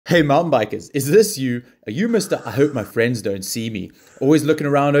Hey mountain bikers, is this you? Are you Mr. I hope my friends don't see me? Always looking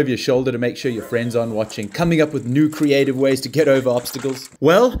around over your shoulder to make sure your friends aren't watching, coming up with new creative ways to get over obstacles?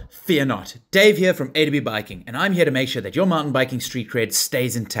 Well, fear not. Dave here from A to B Biking, and I'm here to make sure that your mountain biking street cred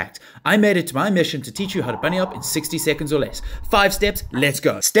stays intact. I made it to my mission to teach you how to bunny hop in 60 seconds or less. 5 steps, let's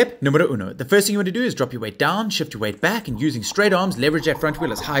go. Step numero uno. The first thing you want to do is drop your weight down, shift your weight back, and using straight arms, leverage that front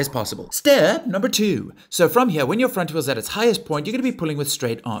wheel as high as possible. Step number 2. So from here, when your front wheel's at its highest point, you're going to be pulling with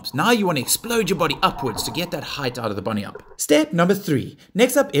straight arms. Now you want to explode your body upwards to get that height out of the bunny hop. Step number 3.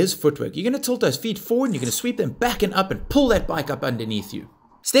 Next up is footwork. You're going to tilt those feet forward and you're going to sweep them back and up and pull that bike up underneath you.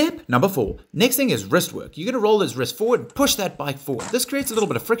 Step number 4. Next thing is wrist work. You're going to roll those wrists forward and push that bike forward. This creates a little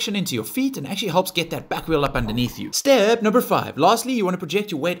bit of friction into your feet and actually helps get that back wheel up underneath you. Step number 5. Lastly, you want to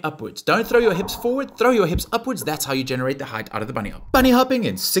project your weight upwards. Don't throw your hips forward, throw your hips upwards. That's how you generate the height out of the bunny hop. Bunny hopping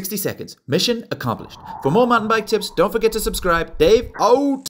in 60 seconds. Mission accomplished. For more mountain bike tips, don't forget to subscribe. Dave out!